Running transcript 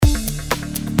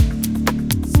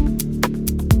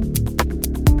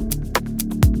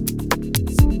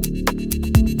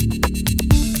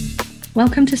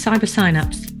Welcome to Cyber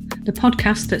Synapse, the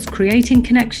podcast that's creating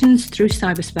connections through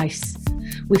cyberspace,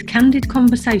 with candid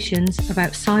conversations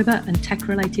about cyber and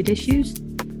tech-related issues,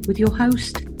 with your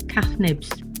host, Kath Nibbs.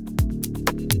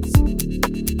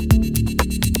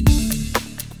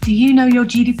 Do you know your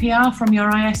GDPR from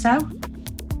your ISO?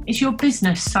 Is your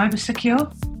business cyber secure?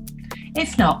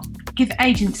 If not, give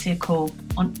Agency a call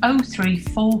on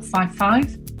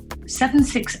 03455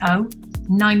 760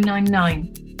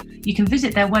 999. You can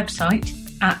visit their website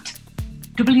at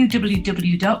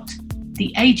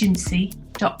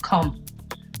www.theagency.com.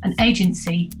 An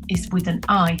agency is with an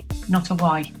I, not a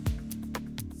Y.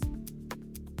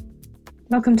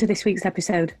 Welcome to this week's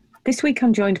episode. This week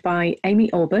I'm joined by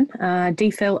Amy Auburn,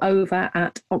 DPhil over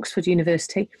at Oxford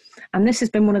University. And this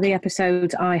has been one of the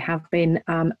episodes I have been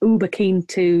uber keen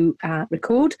to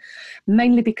record,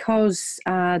 mainly because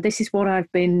this is what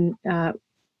I've been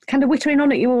kind of wittering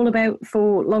on at you all about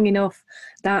for long enough,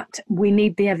 that we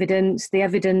need the evidence. The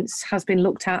evidence has been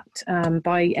looked at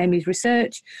by Amy's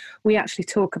research. We actually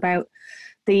talk about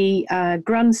the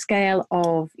grand scale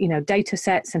of, data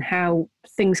sets and how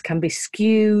things can be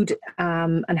skewed,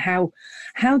 and how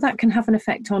that can have an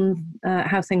effect on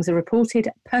how things are reported,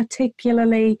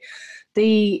 particularly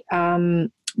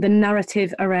the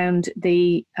narrative around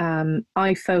the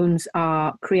iPhones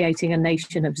are creating a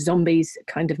nation of zombies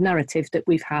kind of narrative that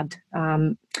we've had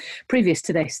previous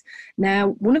to this.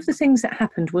 Now, one of the things that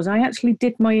happened was I actually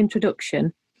did my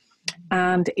introduction,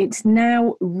 and it's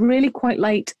now really quite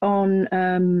late on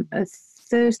a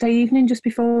Thursday evening, just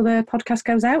before the podcast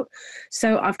goes out.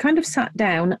 So I've kind of sat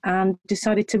down and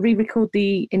decided to re-record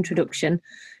the introduction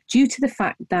due to the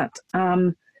fact that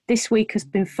this week has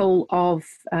been full of,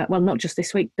 not just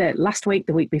this week, but last week,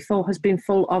 the week before, has been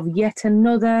full of yet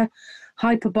another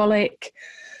hyperbolic,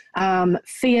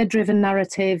 fear-driven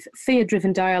narrative,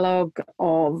 fear-driven dialogue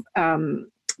of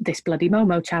this bloody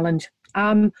Momo challenge.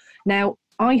 Now,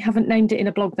 I haven't named it in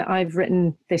a blog that I've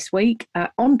written this week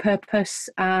on purpose,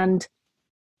 and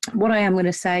what I am going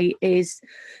to say is,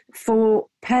 for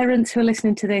parents who are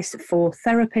listening to this, for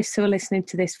therapists who are listening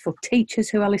to this, for teachers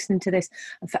who are listening to this,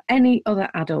 and for any other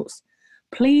adults,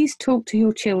 please talk to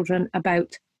your children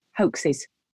about hoaxes.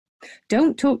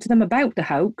 Don't talk to them about the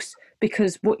hoax,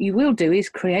 because what you will do is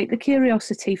create the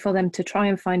curiosity for them to try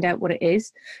and find out what it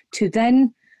is, to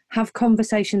then have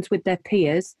conversations with their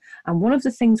peers. And one of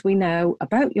the things we know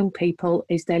about young people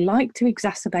is they like to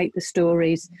exacerbate the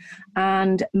stories.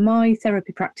 And my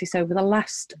therapy practice over the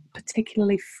last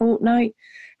particularly fortnight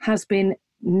has been,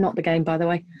 not the game by the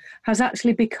way, has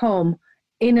actually become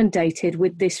inundated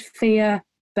with this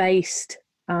fear-based,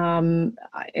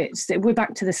 we're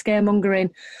back to the scaremongering.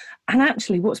 And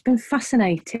actually what's been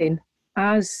fascinating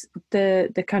as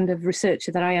the kind of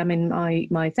researcher that I am in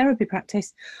my therapy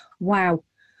practice, wow,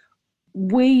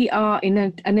 we are in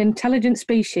an intelligent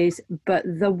species, but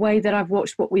the way that I've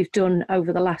watched what we've done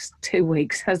over the last 2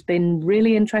 weeks has been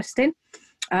really interesting.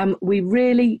 We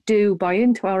really do buy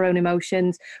into our own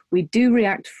emotions. We do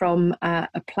react from a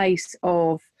place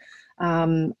of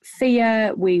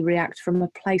fear. We react from a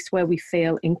place where we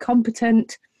feel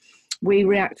incompetent. We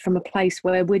react from a place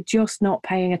where we're just not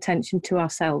paying attention to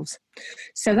ourselves.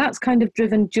 So that's kind of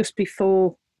driven just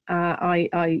before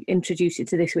I introduce you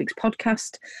to this week's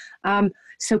podcast.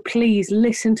 So please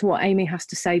listen to what Amy has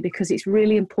to say, because it's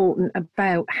really important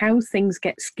about how things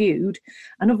get skewed.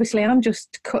 And obviously I'm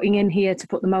just cutting in here to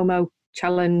put the Momo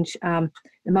challenge, the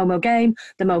Momo game,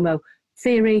 the Momo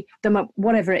theory,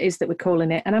 whatever it is that we're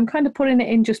calling it. And I'm kind of putting it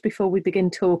in just before we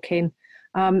begin talking,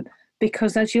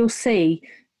 because as you'll see,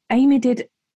 Amy did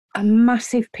a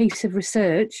massive piece of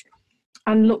research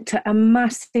and looked at a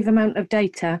massive amount of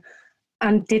data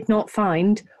and did not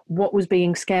find what was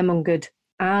being scaremongered.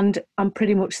 And I'm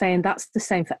pretty much saying that's the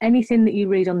same for anything that you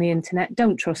read on the internet.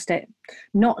 Don't trust it,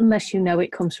 not unless you know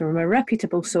it comes from a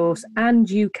reputable source and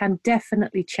you can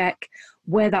definitely check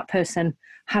where that person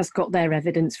has got their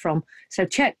evidence from. So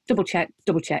check, double check.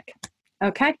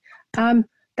 Okay,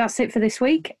 that's it for this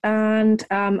week, and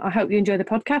I hope you enjoy the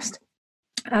podcast.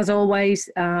 As always,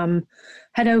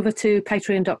 head over to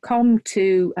patreon.com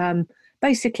to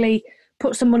basically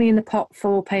put some money in the pot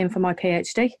for paying for my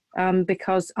PhD,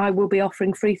 because I will be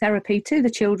offering free therapy to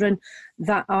the children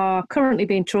that are currently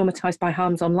being traumatised by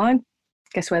harms online.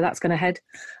 Guess where that's going to head?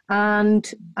 And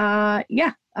I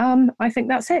think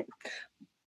that's it.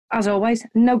 As always,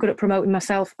 no good at promoting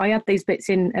myself. I add these bits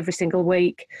in every single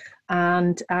week,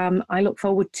 and I look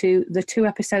forward to the 2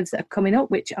 episodes that are coming up,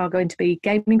 which are going to be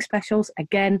gaming specials,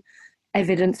 again,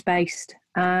 evidence-based.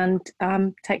 And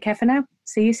take care for now.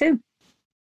 See you soon.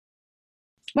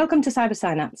 Welcome to Cyber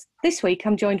Synapse. This week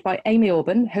I'm joined by Amy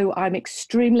Orban, who I'm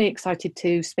extremely excited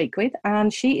to speak with,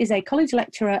 and she is a college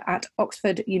lecturer at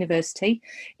Oxford University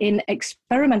in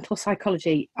experimental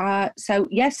psychology. So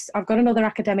yes, I've got another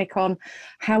academic on.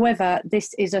 However,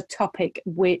 this is a topic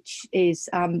which is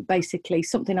basically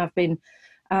something I've been,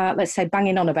 let's say,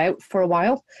 banging on about for a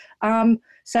while.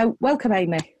 So welcome,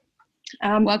 Amy.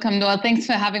 Welcome, Noel. Thanks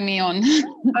for having me on.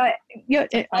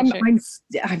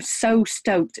 I'm so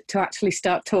stoked to actually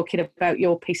start talking about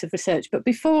your piece of research. But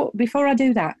before I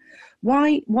do that,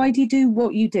 why do you do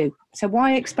what you do? So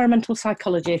why experimental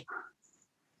psychology?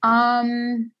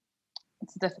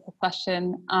 It's a difficult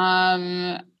question.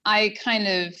 I kind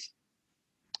of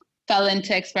fell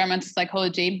into experimental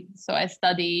psychology. So I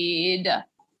studied.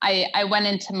 I went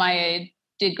into my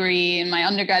degree, in my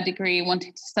undergrad degree,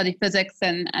 wanting to study physics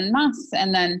and maths,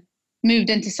 and then moved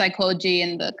into psychology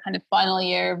in the kind of final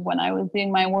year when I was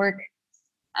doing my work.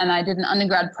 And I did an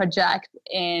undergrad project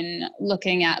in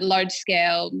looking at large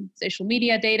scale social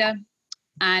media data.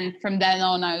 And from then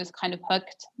on, I was kind of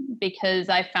hooked because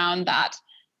I found that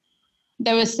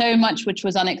there was so much which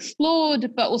was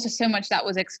unexplored, but also so much that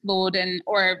was explored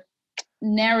or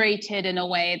narrated in a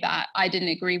way that I didn't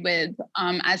agree with,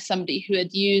 as somebody who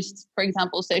had used, for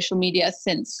example, social media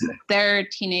since their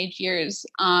teenage years.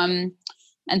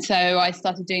 And so I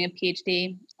started doing a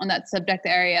PhD on that subject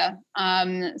area.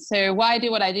 So why I do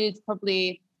what I do is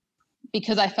probably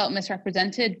because I felt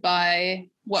misrepresented by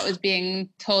what was being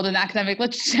told in academic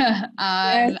literature.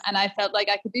 Yes. And I felt like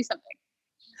I could do something.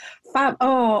 Fab.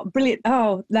 Oh, brilliant.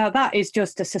 Oh, now that is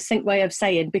just a succinct way of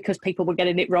saying because people were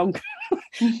getting it wrong.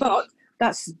 But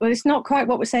it's not quite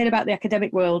what we're saying about the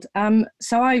academic world.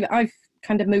 So I've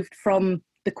kind of moved from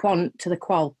the quant to the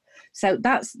qual. So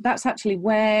that's actually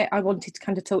where I wanted to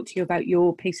kind of talk to you about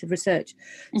your piece of research.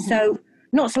 Mm-hmm. So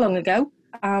not so long ago,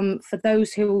 for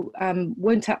those who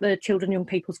weren't at the Children and Young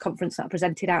People's Conference that I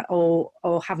presented at or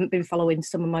haven't been following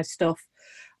some of my stuff,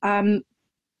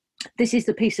 this is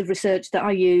the piece of research that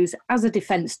I use as a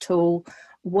defence tool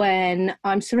when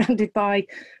I'm surrounded by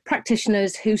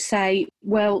practitioners who say,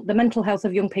 well, the mental health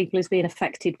of young people is being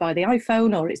affected by the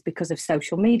iPhone or it's because of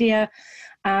social media.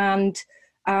 And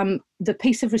the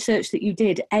piece of research that you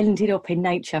did ended up in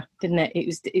Nature, didn't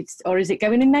it? Or is it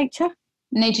going in Nature?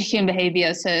 Nature Human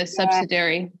Behavior, so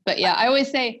subsidiary. But yeah, I always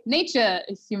say nature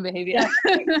is human behavior.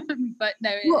 Yeah. But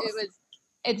no,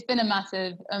 it's been a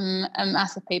massive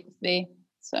paper for me.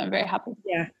 So I'm very happy.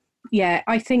 Yeah,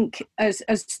 I think as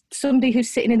somebody who's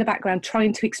sitting in the background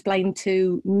trying to explain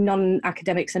to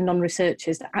non-academics and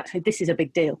non-researchers that actually this is a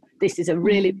big deal. This is a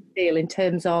really big deal in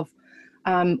terms of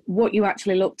what you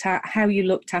actually looked at, how you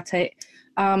looked at it.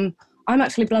 I'm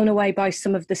actually blown away by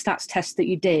some of the stats tests that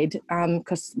you did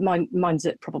because mine's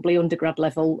at probably undergrad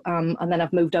level, and then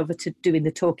I've moved over to doing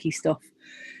the talky stuff.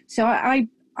 So I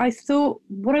thought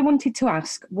what I wanted to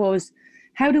ask was,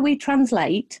 how do we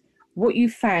translate what you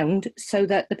found so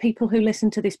that the people who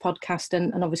listen to this podcast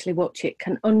and obviously watch it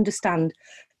can understand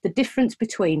the difference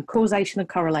between causation and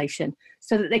correlation,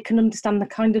 so that they can understand the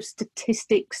kind of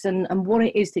statistics and what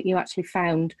it is that you actually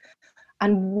found,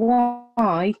 and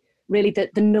why really the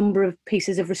number of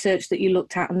pieces of research that you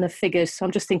looked at and the figures. So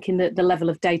I'm just thinking that the level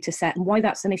of data set and why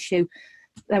that's an issue.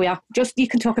 There we are. Just you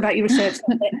can talk about your research.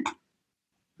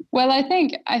 Well, I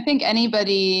think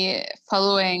anybody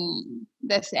following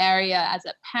this area as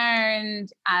a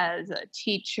parent, as a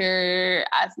teacher,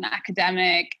 as an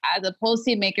academic, as a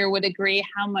policymaker would agree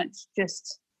how much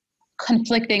just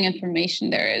conflicting information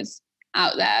there is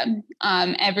out there.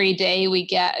 Every day we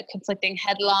get a conflicting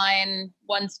headline.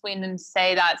 One screen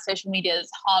say that social media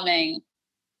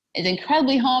is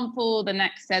incredibly harmful. The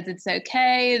next says it's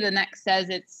okay. The next says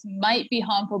it might be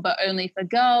harmful, but only for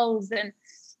girls.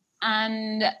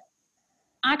 And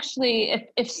actually,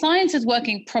 if science is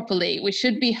working properly, we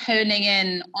should be honing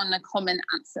in on a common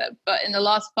answer. But in the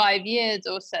last 5 years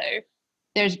or so,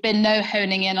 there's been no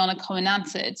honing in on a common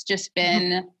answer. It's just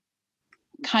been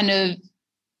kind of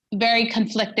very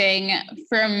conflicting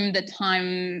from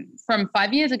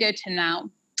 5 years ago to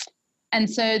now. And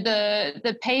so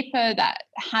the paper that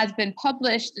has been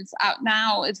published, it's out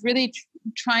now, is really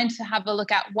trying to have a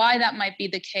look at why that might be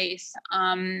the case.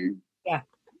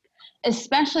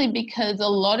 Especially because a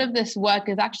lot of this work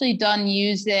is actually done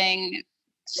using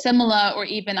similar or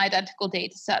even identical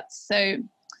data sets. So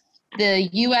the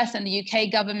US and the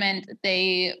UK government,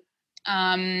 they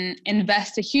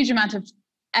invest a huge amount of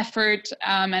effort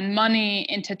and money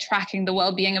into tracking the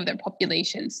well-being of their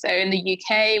population. So in the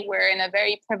UK, we're in a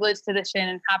very privileged position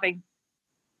in having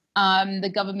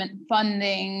the government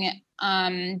funding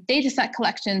data set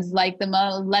collections like the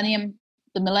Millennium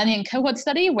the Millennium Cohort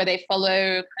Study, where they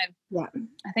follow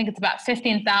I think it's about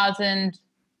 15,000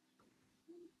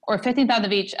 or 15,000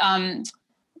 of each.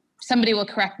 Somebody will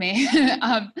correct me,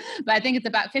 but I think it's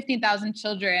about 15,000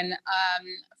 children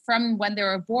from when they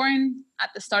were born at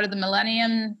the start of the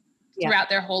millennium throughout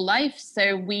their whole life.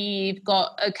 So we've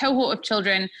got a cohort of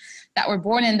children that were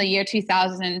born in the year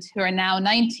 2000 who are now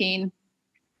 19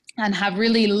 and have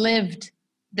really lived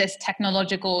this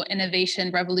technological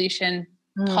innovation revolution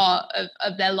part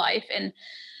of their life, and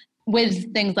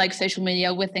with things like social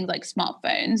media, with things like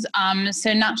smartphones.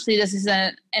 So naturally, this is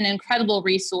an incredible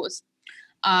resource.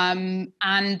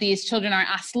 And these children are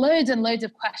asked loads and loads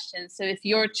of questions. So if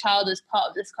your child is part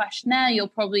of this questionnaire,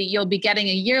 you'll be getting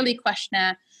a yearly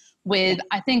questionnaire with,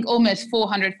 I think, almost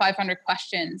 400, 500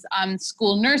 questions.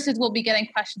 School nurses will be getting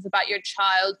questions about your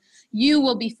child. You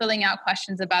will be filling out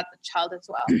questions about the child as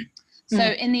well. So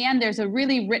in the end, there's a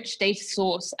really rich data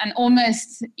source, and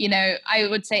almost, I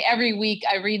would say every week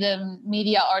I read a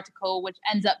media article which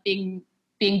ends up being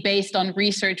based on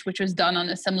research which was done on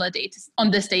a similar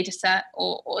on this data set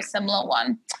or a similar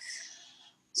one.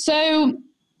 So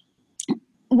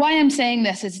why I'm saying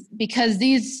this is because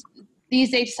these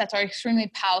data sets are extremely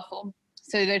powerful.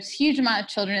 So there's a huge amount of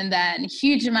children in there and a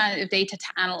huge amount of data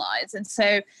to analyze. And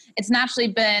so it's naturally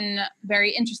been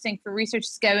very interesting for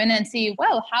researchers to go in and see,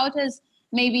 well, how does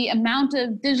maybe amount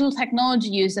of digital technology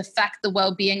use affect the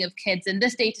well-being of kids in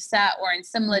this data set or in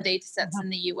similar data sets in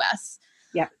the US?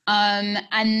 Yeah.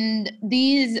 And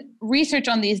these research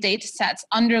on these data sets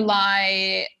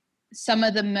underlie some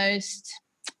of the most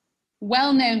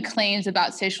well-known claims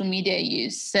about social media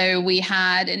use. So we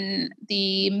had in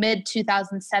the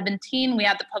mid-2017, we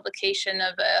had the publication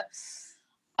of a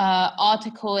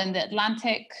article in The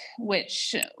Atlantic,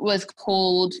 which was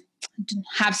called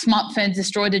 "Have Smartphones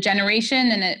Destroyed a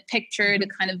Generation?" And it pictured a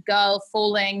kind of girl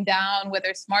falling down with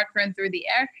her smartphone through the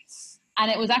air.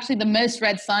 And it was actually the most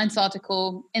read science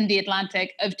article in The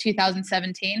Atlantic of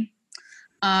 2017,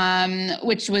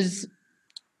 which was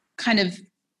kind of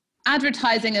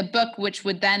advertising a book which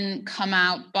would then come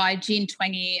out by Jean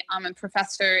Twenge, a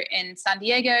professor in San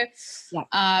Diego,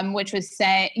 which was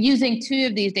using two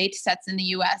of these data sets in the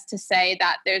US to say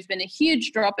that there's been a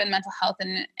huge drop in mental health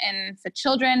in for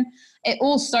children. It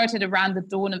all started around the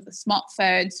dawn of the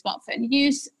smartphone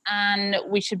use, and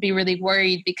we should be really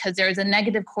worried because there is a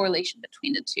negative correlation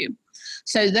between the two.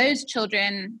 So those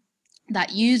children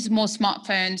that use more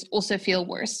smartphones also feel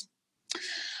worse.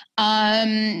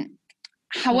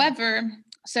 However,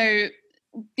 so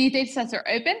these data sets are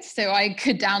open, so I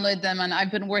could download them, and I've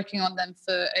been working on them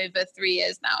for over 3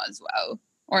 years now as well,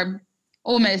 or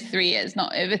almost 3 years,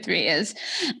 not over 3 years.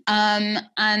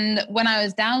 And when I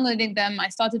was downloading them, I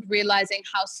started realizing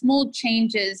how small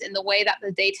changes in the way that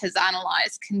the data is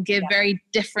analyzed can give very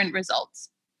different results.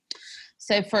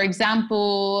 So for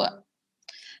example,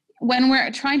 when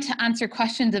we're trying to answer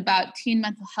questions about teen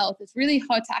mental health, it's really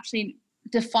hard to actually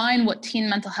define what teen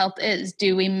mental health is.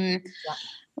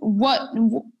 What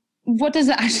does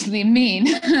it actually mean?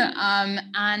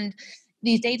 And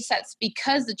these data sets,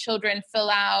 because the children fill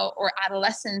out, or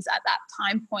adolescents at that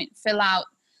time point fill out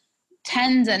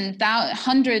tens and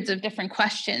hundreds of different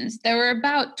questions, there were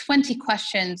about 20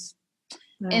 questions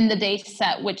in the data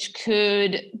set which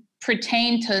could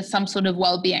pertain to some sort of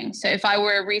well-being. So if I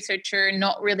were a researcher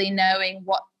not really knowing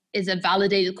what is a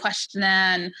validated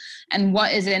questionnaire and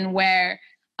what is in where,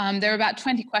 there are about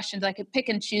 20 questions I could pick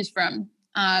and choose from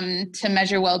to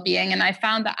measure well-being. And I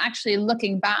found that actually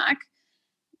looking back,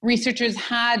 researchers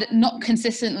had not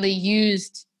consistently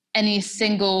used any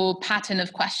single pattern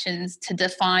of questions to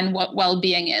define what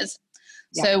well-being is.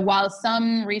 Yeah. So while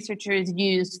some researchers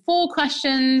use 4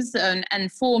 questions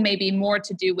and 4 maybe more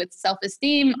to do with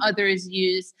self-esteem, others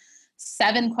use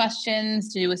 7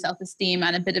 questions to do with self-esteem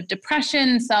and a bit of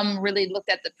depression. Some really looked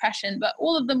at depression, but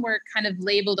all of them were kind of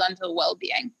labeled under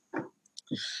well-being.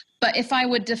 But if I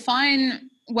would define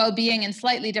well-being in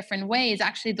slightly different ways,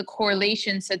 actually the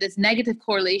correlation, so this negative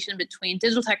correlation between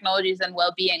digital technologies and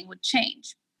well-being would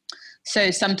change.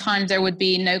 So sometimes there would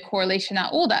be no correlation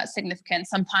at all that's significant.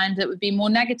 Sometimes it would be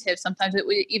more negative. Sometimes it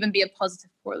would even be a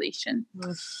positive correlation.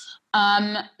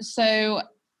 So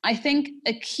I think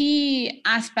a key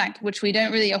aspect, which we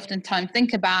don't really oftentimes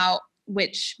think about,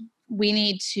 which we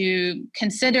need to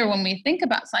consider when we think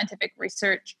about scientific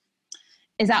research,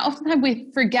 is that oftentimes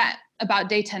we forget about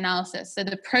data analysis. So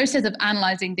the process of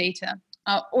analyzing data,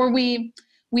 or we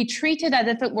treat it as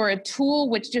if it were a tool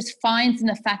which just finds an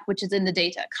effect which is in the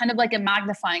data, kind of like a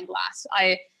magnifying glass.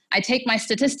 I take my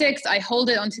statistics, I hold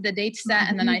it onto the data set,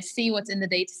 and then I see what's in the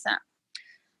data set.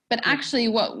 But actually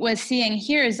what we're seeing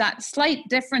here is that slight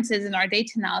differences in our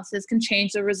data analysis can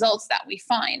change the results that we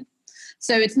find.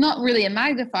 So it's not really a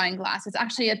magnifying glass. It's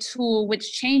actually a tool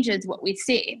which changes what we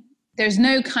see. There's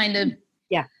no kind of,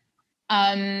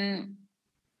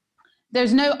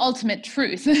 there's no ultimate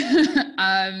truth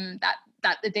that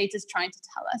the data is trying to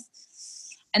tell us.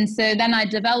 And so then I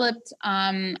developed,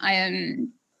 I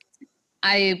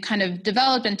kind of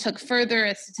developed and took further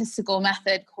a statistical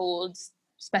method called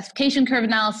specification curve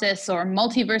analysis or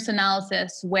multiverse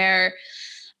analysis, where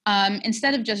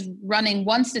instead of just running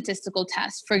one statistical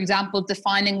test, for example,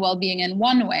 defining well-being in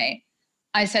one way,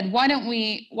 I said, why don't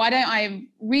I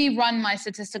rerun my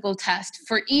statistical test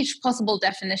for each possible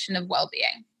definition of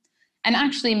well-being? And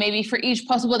actually maybe for each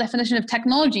possible definition of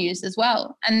technology use as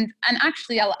well. And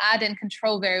actually I'll add in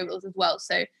control variables as well.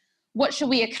 So what should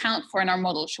we account for in our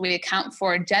model? Should we account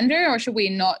for gender or should we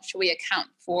not? Should we account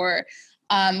for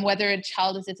whether a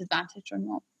child is disadvantaged or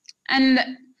not? And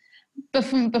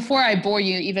before I bore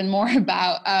you even more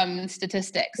about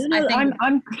statistics, I think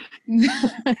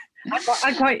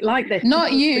I quite like this.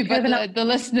 Not you, but the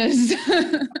listeners.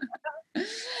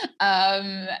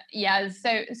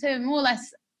 So more or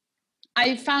less,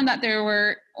 I found that there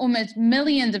were almost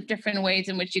millions of different ways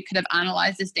in which you could have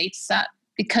analyzed this data set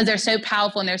because they're so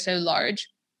powerful and they're so large.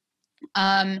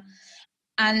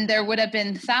 And there would have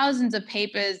been thousands of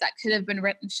papers that could have been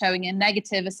written showing a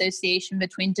negative association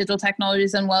between digital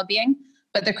technologies and well-being,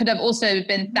 but there could have also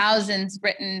been thousands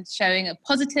written showing a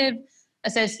positive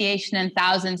association and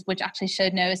thousands which actually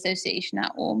showed no association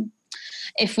at all.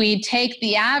 If we take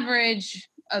the average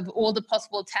of all the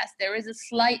possible tests, there is a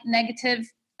slight negative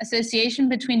association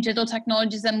between digital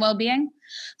technologies and well-being.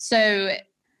 So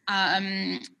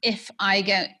if I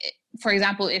get, for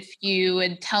example, if you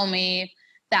would tell me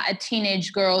that a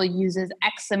teenage girl uses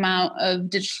X amount of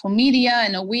digital media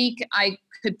in a week, I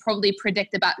could probably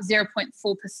predict about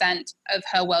 0.4% of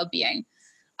her well-being.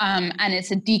 And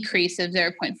it's a decrease of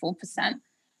 0.4%.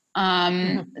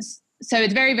 So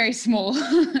it's very, very small.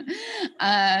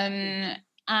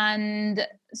 And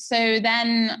so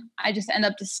then I just end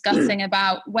up discussing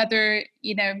about whether,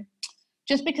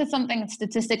 just because something is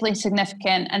statistically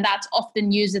significant, and that's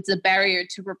often used as a barrier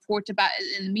to report about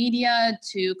it in the media,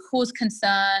 to cause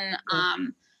concern,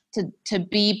 to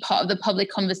be part of the public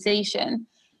conversation.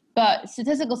 But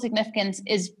statistical significance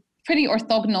is pretty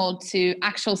orthogonal to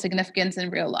actual significance in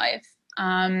real life.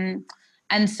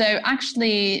 And so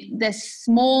actually this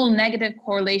small negative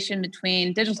correlation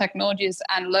between digital technologies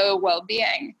and low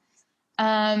well-being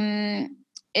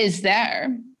is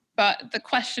there. But the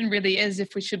question really is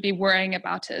if we should be worrying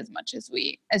about it as much as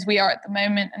we are at the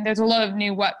moment. And there's a lot of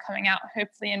new work coming out,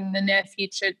 hopefully in the near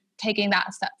future, taking that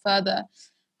a step further.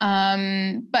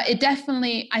 But it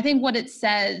definitely, I think what it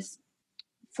says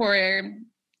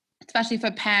especially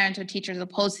for parents or teachers or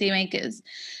policymakers,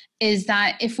 is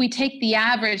that if we take the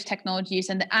average technology use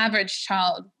and the average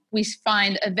child, we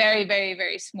find a very, very,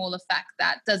 very small effect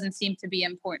that doesn't seem to be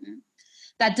important.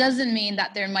 That doesn't mean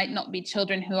that there might not be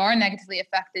children who are negatively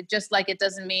affected, just like it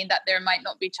doesn't mean that there might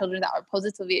not be children that are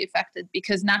positively affected,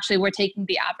 because naturally we're taking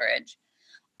the average.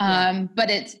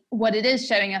 But what it is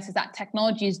showing us is that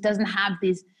technologies doesn't have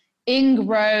these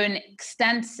ingrown,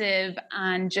 extensive,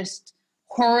 and just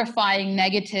horrifying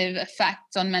negative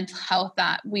effects on mental health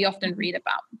that we often read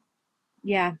about.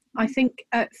 Yeah, I think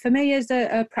for me as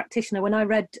a practitioner, when I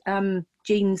read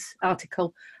Jean's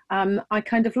article, I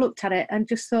kind of looked at it and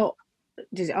just thought,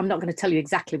 I'm not going to tell you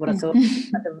exactly what I thought.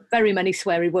 There were very many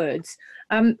sweary words.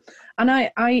 And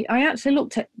I actually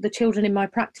looked at the children in my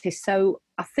practice. So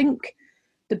I think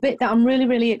the bit that I'm really,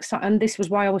 really excited, and this was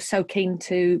why I was so keen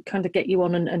to kind of get you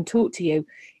on and talk to you,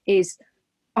 is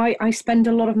I spend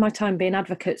a lot of my time being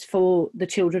advocates for the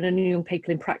children and young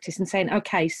people in practice and saying,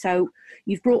 okay, so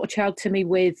you've brought a child to me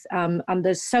with, and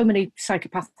there's so many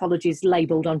psychopathologies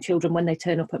labelled on children when they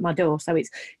turn up at my door. So it's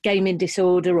gaming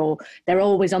disorder, or they're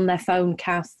always on their phone,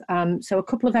 Kath. So a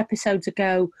couple of episodes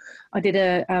ago, I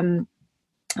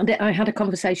had a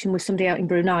conversation with somebody out in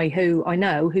Brunei who I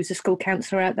know, who's a school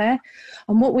counsellor out there.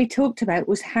 And what we talked about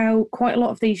was how quite a lot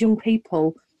of these young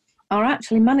people are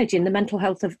actually managing the mental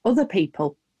health of other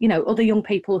people, other young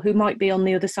people who might be on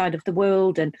the other side of the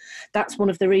world. And that's one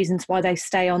of the reasons why they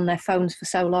stay on their phones for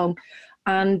so long.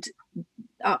 And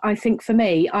I think for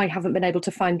me, I haven't been able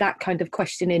to find that kind of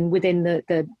questioning within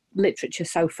the literature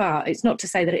so far. It's not to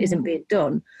say that it isn't being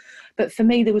done, but for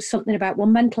me, there was something about,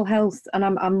 mental health, and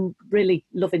I'm really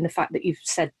loving the fact that you've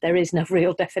said there is no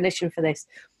real definition for this.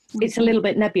 It's a little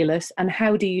bit nebulous. And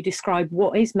how do you describe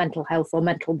what is mental health or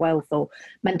mental wealth or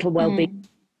mental well-being?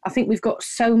 I think we've got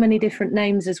so many different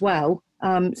names as well.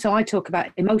 So I talk about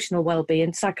emotional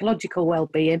well-being, psychological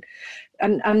well-being,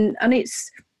 and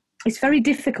it's very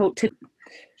difficult to.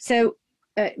 So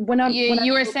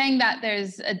you were saying that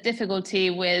there's a difficulty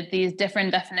with these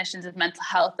different definitions of mental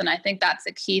health, and I think that's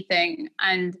a key thing.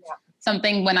 And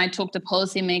something when I talk to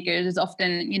policymakers is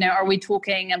often, are we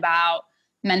talking about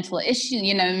mental issue,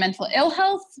 mental ill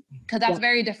health? Because that's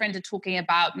very different to talking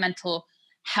about mental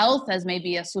health as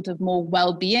maybe a sort of more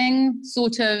well-being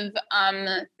sort of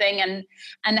thing,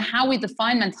 and how we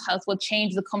define mental health will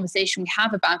change the conversation we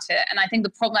have about it. And I think the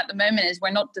problem at the moment is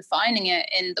we're not defining it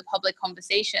in the public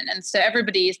conversation, and so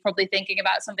everybody is probably thinking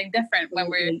about something different when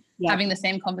we're having the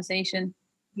same conversation.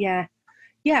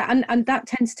 And that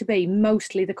tends to be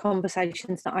mostly the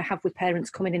conversations that I have with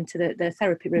parents coming into the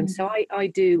therapy room. So I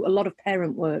do a lot of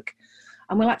parent work.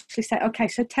 And we'll actually say, okay,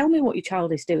 so tell me what your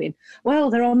child is doing. Well,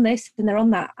 they're on this and they're on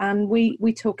that. And we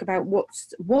talk about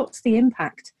what's the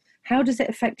impact? How does it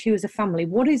affect you as a family?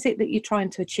 What is it that you're trying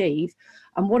to achieve?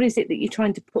 And what is it that you're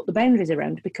trying to put the boundaries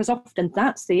around? Because often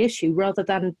that's the issue rather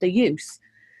than the use.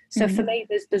 So for me,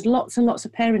 there's lots and lots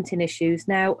of parenting issues.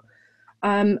 Now,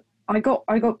 I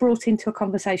got brought into a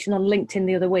conversation on LinkedIn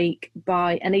the other week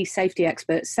by an e-safety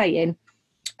expert saying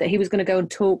that he was going to go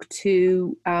and talk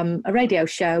to a radio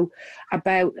show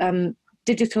about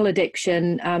digital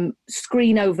addiction,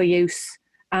 screen overuse.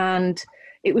 And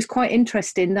it was quite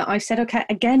interesting that I said, okay,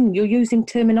 again, you're using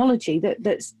terminology that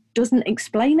doesn't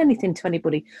explain anything to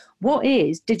anybody. What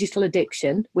is digital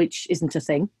addiction, which isn't a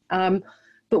thing,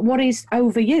 but what is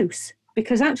overuse?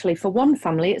 Because actually for one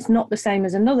family, it's not the same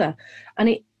as another.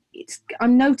 And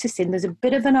I'm noticing there's a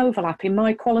bit of an overlap in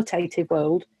my qualitative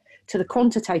world to the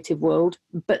quantitative world,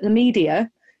 but the media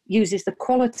uses the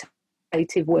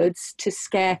qualitative words to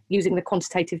scare using the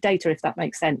quantitative data, if that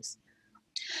makes sense.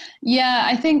 Yeah,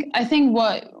 I think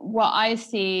what I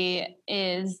see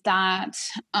is that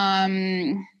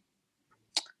that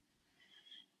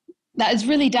is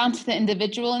really down to the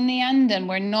individual in the end, and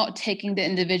we're not taking the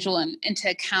individual into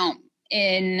account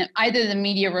in either the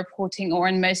media reporting or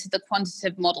in most of the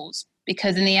quantitative models,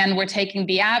 because in the end we're taking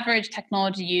the average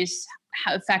technology use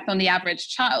effect on the average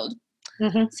child.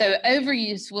 So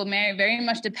overuse will very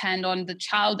much depend on the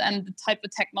child and the type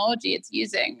of technology it's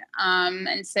using.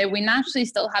 And so we naturally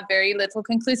still have very little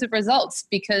conclusive results,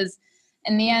 because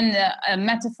in the end, a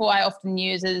metaphor I often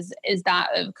use is that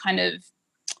of kind of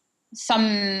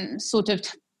some sort of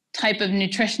type of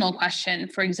nutritional question.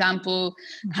 For example,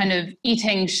 kind of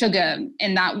eating sugar,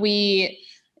 in that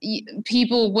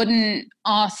people wouldn't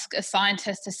ask a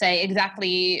scientist to say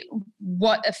exactly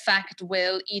what effect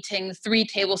will eating 3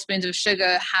 tablespoons of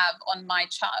sugar have on my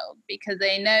child, because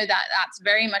they know that that's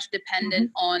very much dependent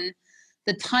on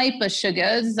the type of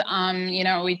sugars.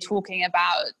 Are we talking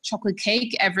about chocolate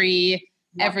cake every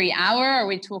hour? Are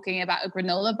we talking about a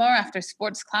granola bar after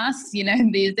sports class?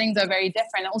 These things are very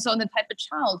different. Also on the type of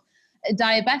child. A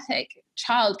diabetic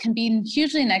child can be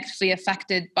hugely negatively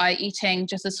affected by eating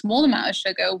just a small amount of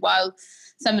sugar, while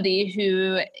somebody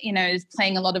who is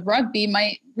playing a lot of rugby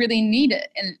might really need it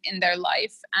in their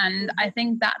life. And I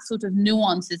think that sort of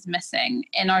nuance is missing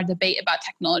in our debate about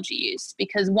technology use,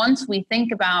 because once we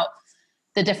think about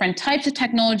the different types of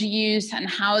technology use and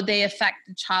how they affect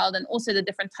the child, and also the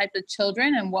different types of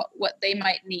children and what they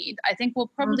might need, I think we'll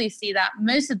probably see that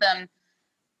most of them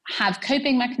have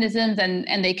coping mechanisms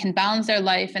and they can balance their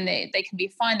life and they can be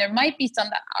fine. There might be some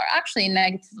that are actually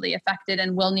negatively affected,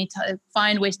 and we'll need to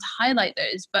find ways to highlight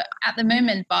those. But at the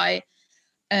moment, by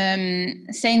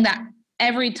saying that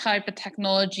every type of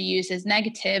technology use is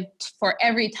negative for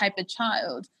every type of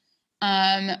child,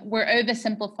 we're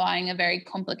oversimplifying a very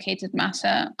complicated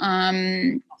matter.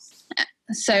 And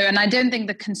I don't think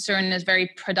the concern is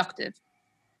very productive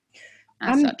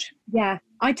as such. Yeah,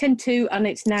 I tend to, and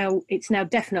it's now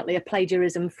definitely a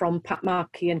plagiarism from Pat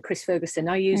Markey and Chris Ferguson.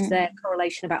 I use their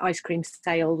correlation about ice cream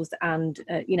sales and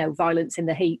violence in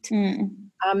the heat.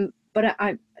 But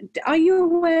are you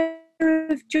aware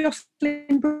of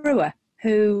Jocelyn Brewer?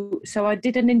 So I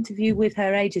did an interview with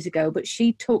her ages ago, but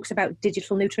she talks about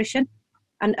digital nutrition,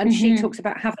 and she talks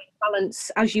about having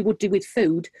balance as you would do with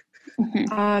food.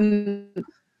 I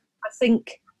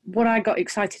think what I got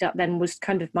excited at then was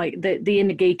kind of the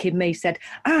inner geek in me said,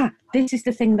 this is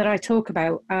the thing that I talk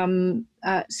about.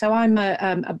 So I'm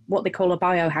a what they call a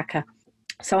biohacker.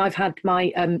 So I've had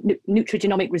my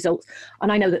nutrigenomic results,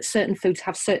 and I know that certain foods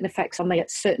have certain effects on me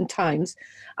at certain times,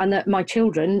 and that my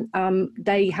children,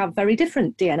 they have very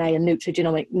different DNA and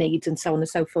nutrigenomic needs and so on and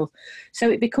so forth. So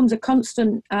it becomes a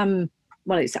constant,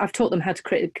 I've taught them how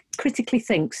to critically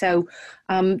think. So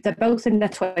they're both in their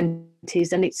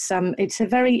 20s, and it's a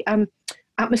very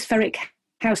atmospheric,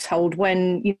 household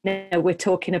when, you know, we're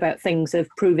talking about things of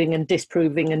proving and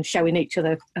disproving and showing each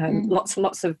other lots and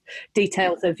lots of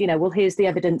details of, you know, well, here's the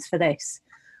evidence for this.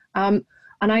 And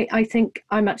I think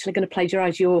I'm actually going to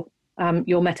plagiarise your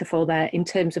metaphor there in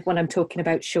terms of when I'm talking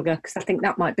about sugar, because I think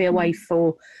that might be a way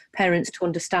for parents to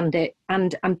understand it,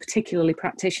 and particularly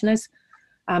practitioners.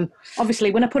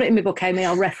 Obviously, when I put it in my book, Amy,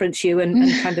 I'll reference you and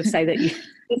kind of say that you.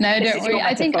 No, don't worry.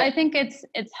 I think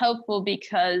it's helpful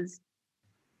because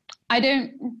I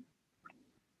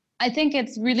think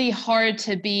it's really hard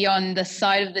to be on the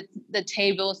side of the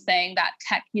table saying that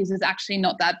tech use is actually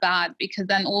not that bad, because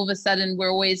then all of a sudden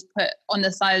we're always put on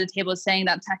the side of the table saying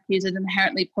that tech use is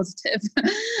inherently positive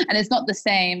and it's not the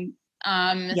same.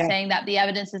 Saying that the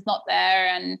evidence is not there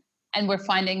and we're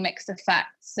finding mixed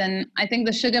effects. And I think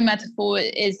the sugar metaphor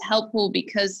is helpful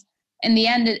because in the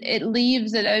end it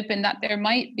leaves it open that there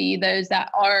might be those that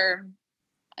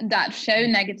show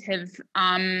negative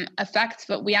effects,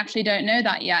 but we actually don't know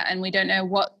that yet, and we don't know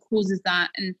what causes that.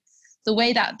 And the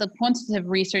way that the quantitative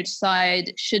research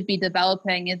side should be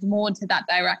developing is more into that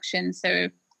direction. So,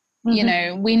 you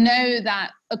know, we know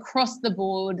that across the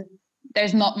board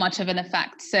there's not much of an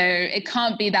effect. So it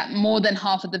can't be that more than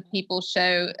half of the people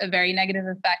show a very negative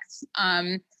effect,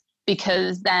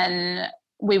 because then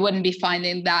we wouldn't be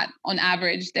finding that on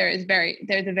average there's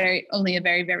only a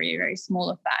very, very, very small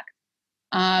effect.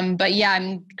 But yeah,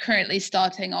 I'm currently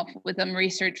starting off with some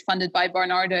research funded by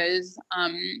Barnardo's.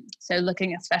 So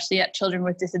looking especially at children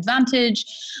with disadvantage,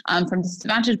 from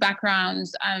disadvantaged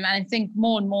backgrounds. And I think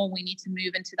more and more we need to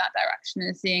move into that direction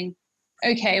and seeing,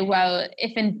 okay, well,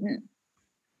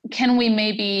 can we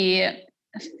maybe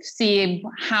see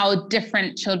how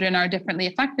different children are differently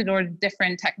affected, or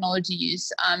different technology use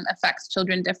affects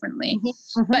children differently.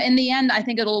 But in the end, I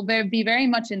think it'll be very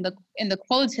much in the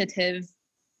qualitative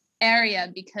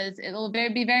area, because it'll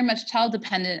be very much child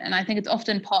dependent, and I think it's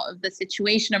often part of the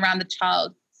situation around the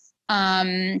child,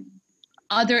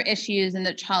 other issues in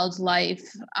the child's life,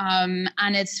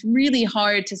 and it's really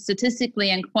hard to statistically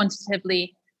and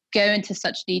quantitatively go into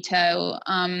such detail.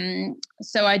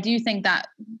 So I do think that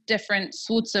different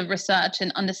sorts of research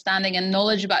and understanding and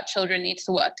knowledge about children needs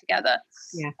to work together.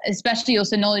 Especially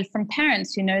also knowledge from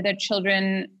parents who know their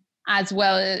children as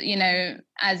well, you know,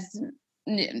 as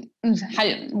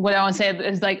what I want to say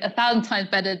is like 1,000 times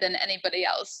better than anybody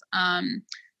else.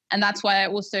 And that's why I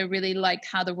also really liked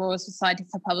how the Royal Society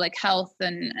for Public Health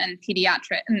and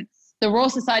the Royal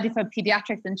Society for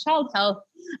Pediatrics and Child Health,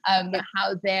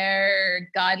 how their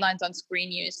guidelines on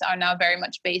screen use are now very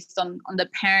much based on the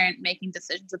parent making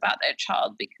decisions about their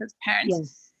child, because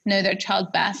parents know their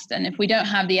child best. And if we don't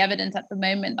have the evidence at the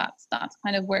moment, that's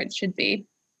kind of where it should be.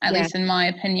 At least in my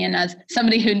opinion, as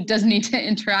somebody who does need to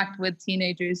interact with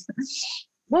teenagers.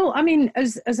 Well, I mean,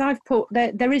 as I've put,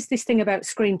 there is this thing about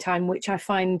screen time, which I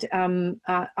find,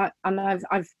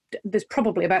 there's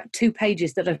probably about 2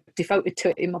 pages that I've devoted to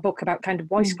it in my book about kind of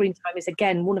why screen time is,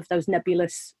 again, one of those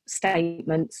nebulous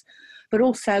statements. But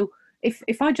also,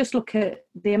 if I just look at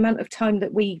the amount of time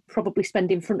that we probably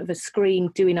spend in front of a screen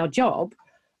doing our job,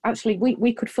 actually,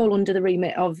 we could fall under the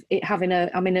remit of it having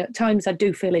I mean, at times I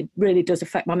do feel it really does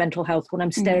affect my mental health when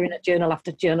I'm staring at journal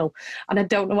after journal and I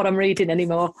don't know what I'm reading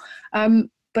anymore.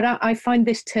 But I find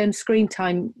this term screen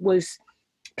time was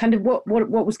kind of what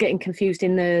was getting confused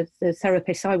in the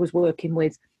therapists I was working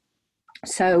with.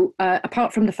 So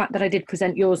apart from the fact that I did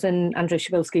present yours and Andrew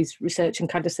Shabilsky's research and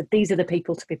kind of said, these are the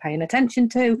people to be paying attention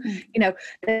to, you know,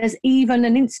 there's even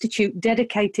an institute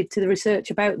dedicated to the research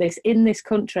about this in this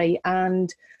country.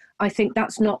 And I think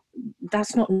that's not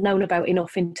known about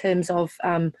enough in terms of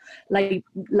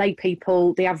lay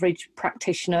people, the average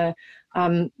practitioner,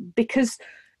 because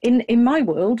in my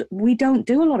world, we don't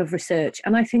do a lot of research.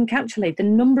 And I think actually the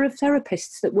number of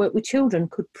therapists that work with children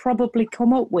could probably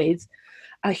come up with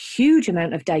a huge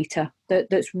amount of data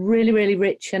that's really, really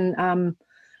rich. And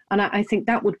I think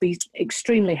that would be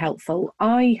extremely helpful.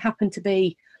 I happen to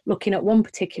be looking at one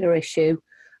particular issue,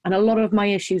 and a lot of my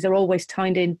issues are always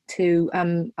tied into,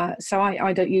 so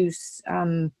I don't use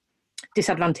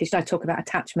disadvantaged, I talk about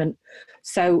attachment.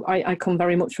 So I come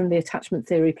very much from the attachment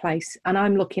theory place, and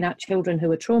I'm looking at children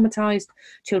who are traumatized,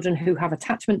 children who have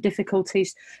attachment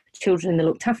difficulties, children in the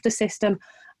looked after system.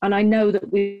 And I know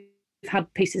that we've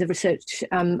had pieces of research,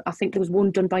 I think there was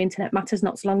one done by Internet Matters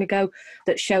not so long ago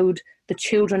that showed the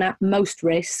children at most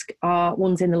risk are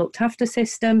ones in the looked after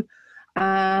system.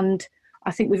 And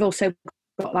I think we've also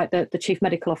got like the Chief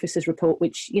Medical Officer's report,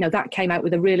 which, you know, that came out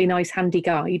with a really nice handy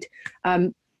guide.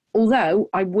 Although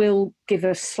I will give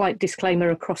a slight disclaimer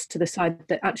across to the side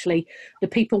that actually the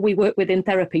people we work with in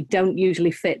therapy don't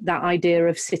usually fit that idea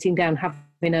of sitting down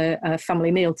having a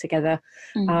family meal together.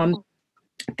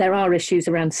 there are issues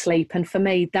around sleep, and for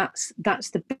me, that's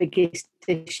the biggest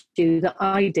issue that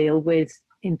I deal with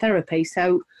in therapy.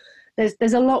 So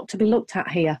there's a lot to be looked at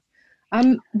here.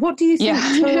 What do you think?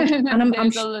 Yeah, And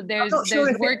there's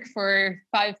work for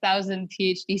 5,000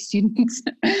 PhD students,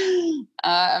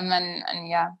 and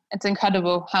yeah, it's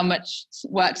incredible how much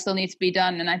work still needs to be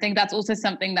done. And I think that's also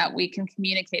something that we can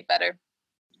communicate better.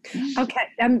 Okay,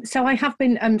 so I have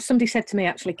been. Somebody said to me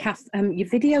actually, Kath, your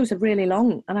videos are really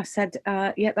long, and I said,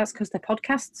 yeah, that's because they're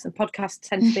podcasts, and podcasts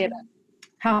tend to be about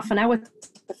half an hour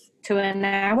to an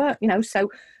hour. So.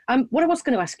 What I was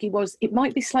going to ask you was, it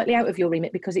might be slightly out of your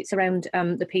remit because it's around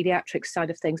the paediatrics side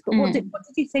of things, but what did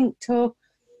you think so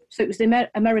it was the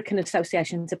American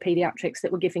Associations of Paediatrics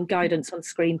that were giving guidance on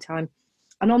screen time,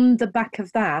 and on the back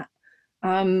of that,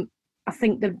 I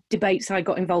think the debates I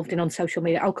got involved in on social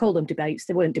media, I'll call them debates,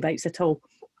 they weren't debates at all,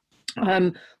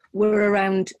 were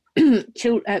around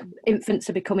infants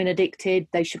are becoming addicted,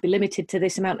 they should be limited to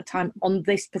this amount of time on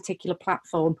this particular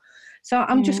platform. So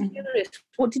I'm just curious,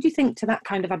 what did you think to that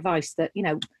kind of advice that,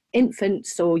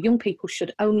 infants or young people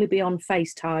should only be on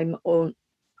FaceTime? Or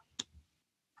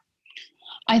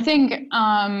I think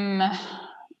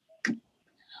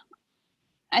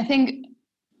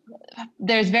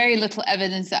there's very little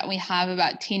evidence that we have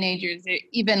about teenagers,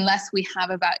 even less we have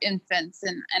about infants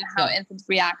and how infants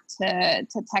react to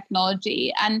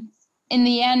technology. And in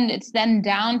the end, it's then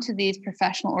down to these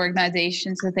professional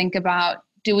organizations to think about,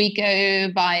 do we go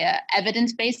via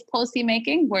evidence-based policy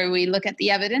making, where we look at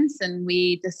the evidence and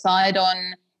we decide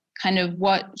on kind of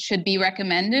what should be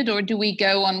recommended, or do we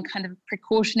go on kind of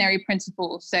precautionary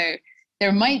principles? So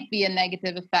there might be a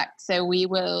negative effect, so we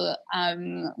will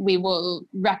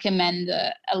recommend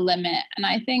a limit. And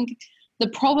I think the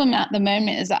problem at the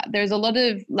moment is that there's a lot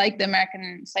of, like the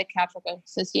American Psychiatric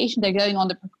Association, they're going on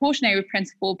the precautionary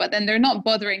principle, but then they're not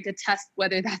bothering to test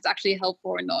whether that's actually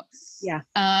helpful or not. Yeah.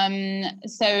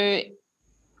 So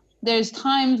there's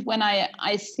times when I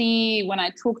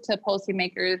talk to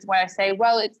policymakers where I say,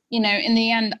 well, it's, in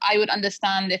the end, I would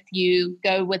understand if you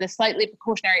go with a slightly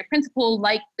precautionary principle,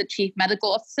 like the chief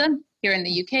medical officer here in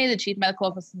the UK. The chief medical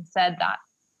officer said that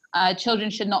children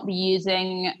should not be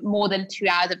using more than 2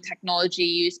 hours of technology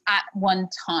use at one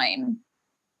time.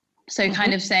 So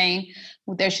kind of saying,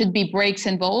 well, there should be breaks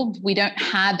involved. We don't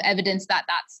have evidence that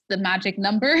that's the magic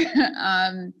number,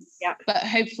 but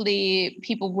hopefully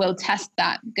people will test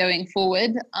that going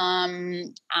forward.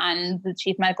 And the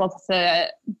chief medical officer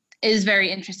is very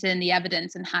interested in the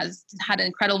evidence and has had an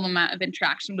incredible amount of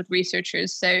interaction with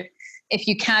researchers. So if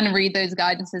you can read those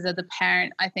guidances as a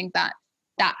parent, I think that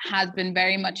has been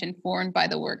very much informed by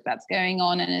the work that's going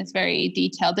on and is very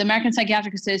detailed. The American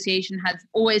Psychiatric Association has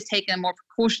always taken a more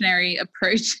precautionary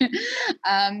approach.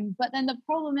 But then the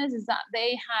problem is that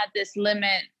they had this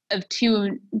limit of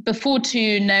 2, before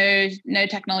 2, no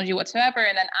technology whatsoever,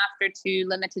 and then after 2,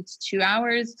 limited to 2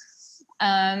 hours.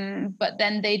 But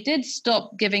then they did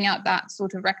stop giving out that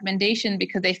sort of recommendation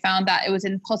because they found that it was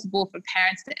impossible for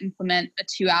parents to implement a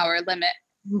 2-hour limit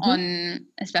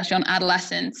especially on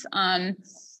adolescents. And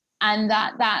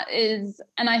that is,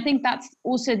 and I think that's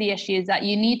also the issue, is that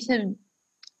it needs to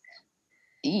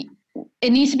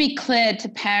be clear to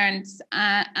parents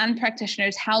and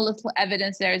practitioners how little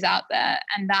evidence there is out there,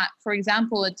 and that, for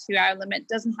example, a 2-hour limit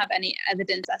doesn't have any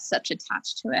evidence as such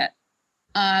attached to it,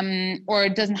 or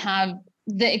it doesn't have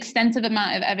the extensive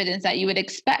amount of evidence that you would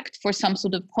expect for some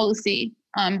sort of policy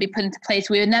be put into place.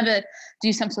 We would never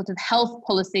do some sort of health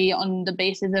policy on the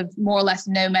basis of more or less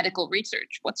no medical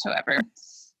research whatsoever.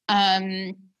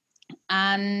 And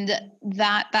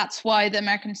that's why the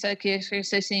American Psychiatric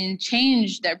Association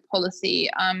changed their policy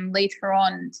later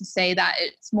on to say that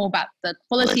it's more about the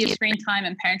quality of screen time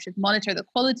and parents should monitor the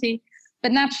quality.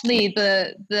 But naturally,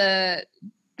 the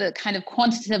kind of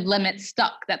quantitative limit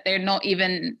stuck, that they're not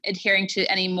even adhering to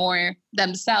anymore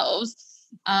themselves.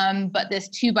 But this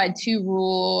 2x2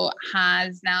 rule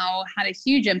has now had a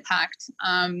huge impact.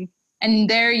 And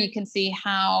there you can see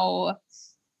how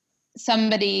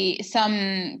some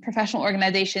professional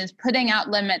organizations putting out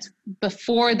limits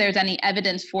before there's any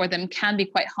evidence for them can be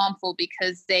quite harmful,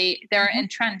 because they're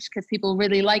entrenched, because people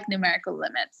really like numerical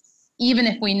limits, even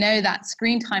if we know that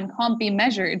screen time can't be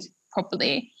measured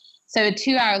properly. So a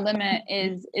 2-hour limit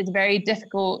is very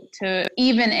difficult to,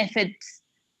 even if it's,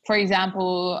 for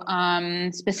example,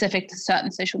 specific to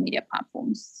certain social media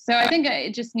platforms. So I think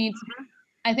it just needs,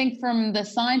 I think from the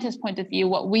scientist point of view,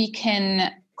 what we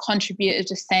can contribute is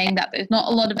just saying that there's not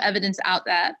a lot of evidence out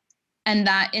there, and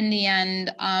that in the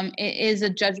end, it is a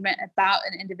judgment about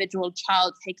an individual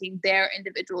child, taking their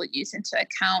individual use into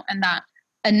account, and that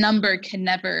a number can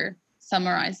never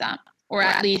summarize that. or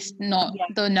at least not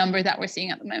the number that we're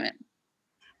seeing at the moment.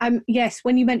 Yes,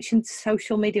 when you mentioned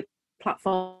social media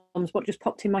platforms, what just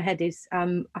popped in my head is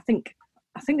I think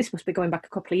this must be going back a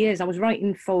couple of years. I was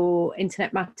writing for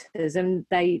Internet Matters, and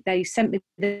they sent me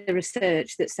the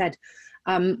research that said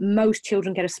most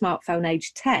children get a smartphone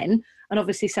age 10, and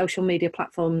obviously social media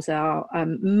platforms are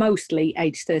mostly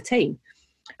age 13.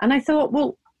 And I thought,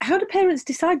 well, how do parents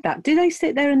decide that? Do they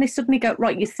sit there and they suddenly go,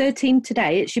 right, you're 13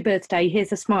 today, it's your birthday,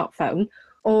 here's a smartphone?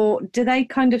 Or do they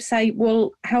kind of say,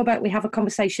 well, how about we have a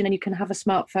conversation and you can have a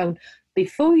smartphone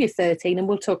before you're 13 and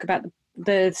we'll talk about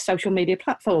the social media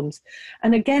platforms?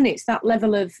 And again, it's that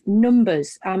level of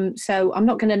numbers. So I'm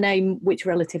not going to name which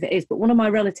relative it is, but one of my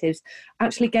relatives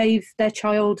actually gave their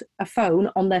child a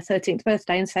phone on their 13th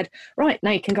birthday and said, right,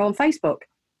 now you can go on Facebook.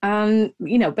 And,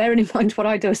 bearing in mind what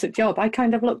I do as a job, I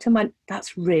kind of looked and went,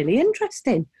 that's really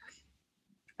interesting.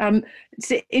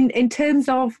 So in terms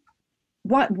of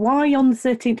why on the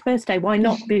 13th birthday? Why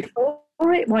not before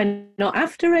it? Why not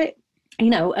after it?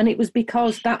 And it was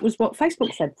because that was what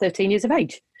Facebook said, 13 years of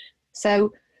age.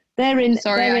 So therein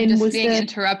I'm just was being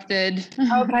interrupted.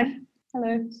 Okay.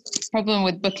 Hello. Problem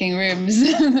with booking rooms.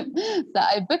 That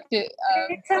I booked it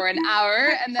for an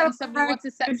hour and then somebody wants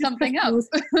to set something up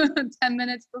 10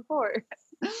 minutes before.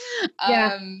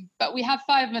 But we have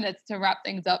 5 minutes to wrap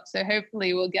things up, so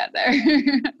hopefully we'll get there.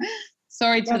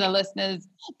 Sorry to the listeners.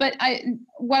 But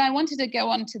what I wanted to go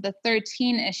on to the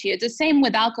 13 issue, it's the same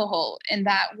with alcohol in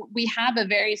that we have a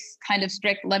very kind of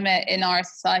strict limit in our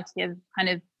society of kind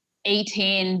of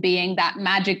 18 being that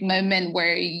magic moment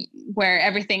where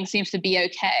everything seems to be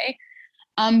okay.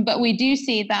 But we do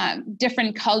see that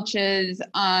different cultures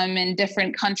in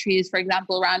different countries, for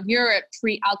example, around Europe,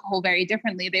 treat alcohol very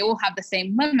differently. They all have the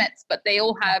same limits, but they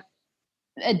all have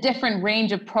a different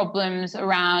range of problems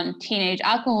around teenage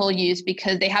alcohol use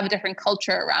because they have a different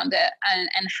culture around it,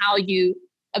 and how you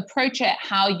approach it,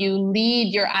 how you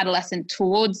lead your adolescent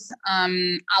towards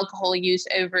alcohol use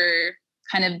over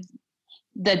kind of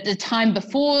the time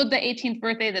before the 18th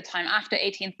birthday, the time after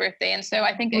 18th birthday. And so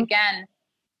I think, again,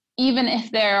 even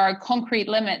if there are concrete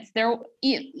limits, there,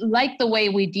 like the way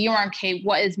we demarcate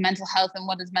what is mental health and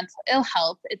what is mental ill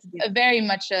health, it's very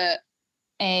much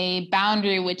a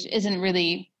boundary which isn't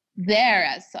really there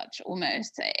as such.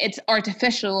 Almost it's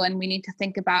artificial, and we need to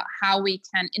think about how we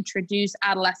can introduce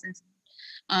adolescents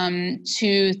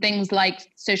to things like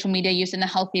social media use in a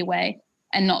healthy way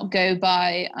and not go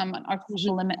by an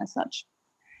artificial limit as such.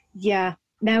 Yeah.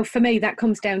 Now, for me, that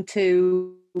comes down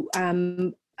to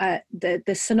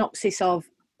the synopsis of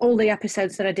all the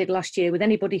episodes that I did last year with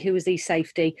anybody who was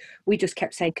e-safety. We just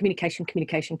kept saying communication.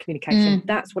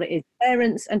 That's what it is.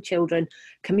 Parents and children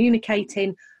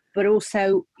communicating, but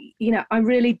also, I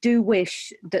really do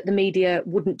wish that the media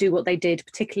wouldn't do what they did,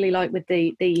 particularly like with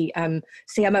the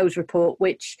CMO's report,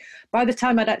 which by the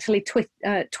time I'd actually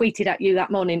tweeted at you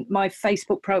that morning, my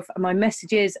Facebook profile, my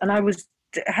messages, and I was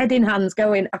head in hands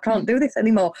going, I can't do this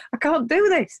anymore. I can't do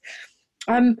this.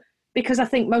 Because I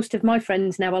think most of my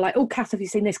friends now are like, oh, Kath, have you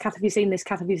seen this? Kath, have you seen this?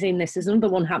 Kath, have you seen this? There's another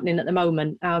one happening at the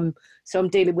moment. So I'm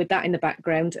dealing with that in the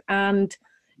background. And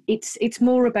it's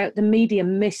more about the media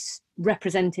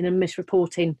misrepresenting and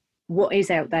misreporting what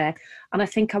is out there. And I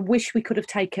think I wish we could have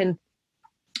taken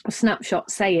a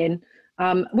snapshot saying,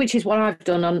 which is what I've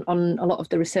done on a lot of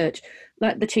the research,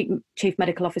 like the chief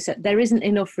medical officer, there isn't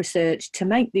enough research to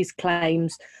make these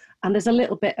claims. And there's a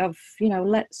little bit of,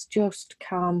 let's just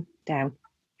calm down.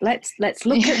 Let's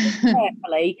look at it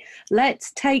carefully.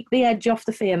 Let's take the edge off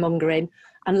the fear-mongering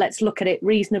and let's look at it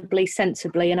reasonably,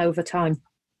 sensibly, and over time.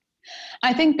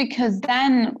 I think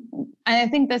I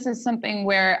think this is something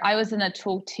where I was in a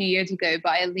talk 2 years ago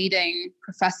by a leading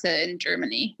professor in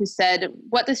Germany who said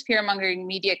what this fear-mongering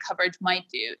media coverage might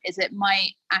do is it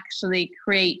might actually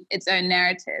create its own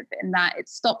narrative in that it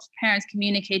stops parents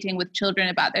communicating with children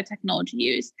about their technology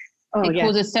use. It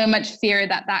causes so much fear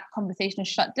that conversation is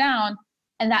shut down.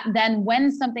 And that then when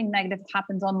something negative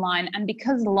happens online, and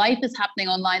because life is happening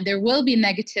online, there will be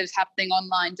negatives happening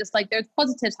online, just like there's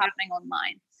positives happening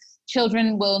online.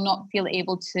 Children will not feel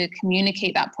able to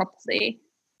communicate that properly.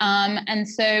 And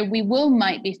so we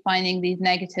might be finding these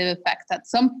negative effects at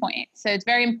some point. So it's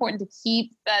very important to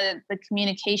keep the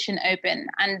communication open.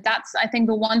 And that's, I think,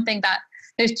 the one thing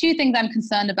there's two things I'm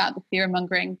concerned about the fear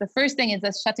mongering. The first thing is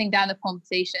us shutting down the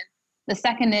conversation. The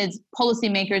second is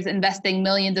policymakers investing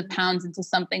millions of pounds into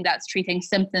something that's treating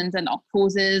symptoms and not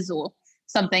causes, or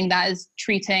something that is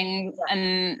treating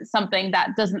and something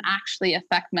that doesn't actually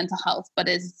affect mental health, but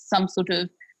is some sort of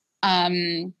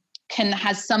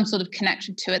has some sort of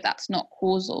connection to it that's not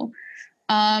causal.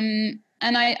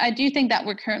 And I do think that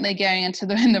we're currently going in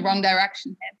the wrong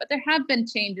direction here. But there have been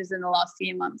changes in the last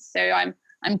few months, so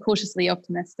I'm cautiously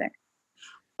optimistic.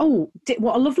 Oh,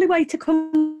 what a lovely way to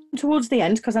come towards the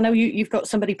end, because I know you've got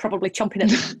somebody probably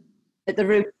chomping at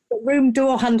the room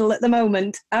door handle at the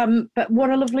moment. But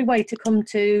what a lovely way to come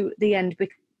to the end,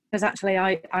 because actually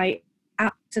I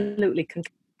absolutely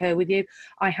concur with you.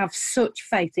 I have such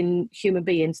faith in human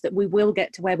beings that we will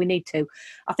get to where we need to.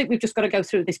 I think we've just got to go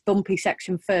through this bumpy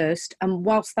section first. And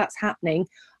whilst that's happening,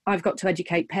 I've got to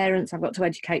educate parents. I've got to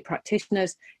educate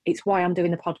practitioners. It's why I'm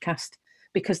doing the podcast,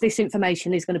 because this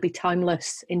information is going to be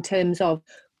timeless in terms of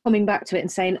coming back to it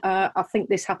and saying, I think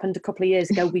this happened a couple of years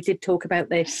ago. We did talk about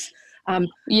this. Finding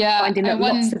that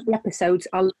lots of the episodes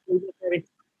are very.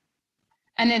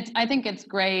 And I think it's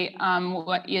great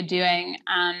what you're doing,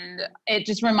 and it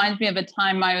just reminds me of a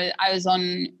time I was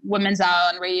on Women's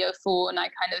Hour on Radio 4, and I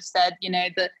kind of said,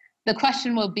 the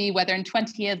question will be whether in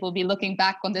 20 years we'll be looking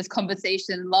back on this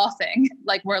conversation laughing,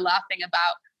 like we're laughing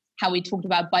about how we talked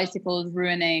about bicycles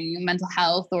ruining mental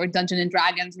health or Dungeons and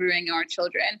Dragons ruining our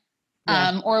children.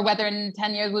 Yeah. Or whether in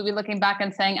 10 years we'll be looking back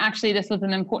and saying, actually, this was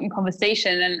an important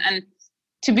conversation. And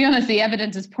to be honest, the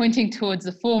evidence is pointing towards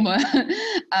the former,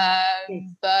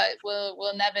 but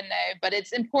we'll never know. But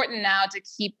it's important now to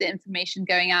keep the information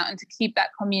going out and to keep that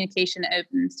communication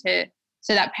open so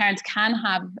that parents can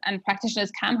have and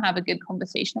practitioners can have a good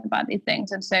conversation about these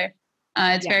things. And so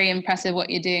it's very impressive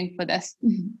what you're doing for this.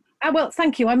 Well,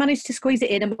 thank you. I managed to squeeze it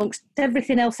in amongst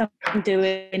everything else I'm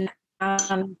doing.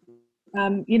 And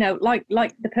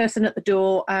like the person at the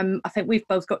door, I think we've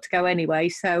both got to go anyway.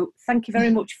 So thank you very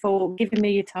much for giving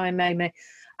me your time, Amy.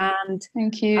 And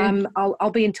thank you. I'll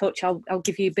be in touch. I'll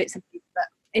give you bits and pieces. But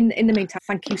in the meantime,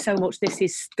 thank you so much. This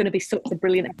is going to be such a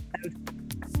brilliant episode.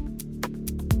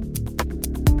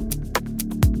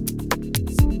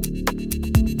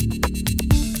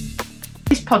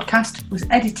 This podcast was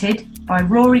edited by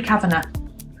Rory Kavanagh,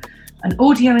 an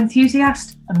audio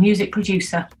enthusiast and music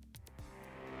producer.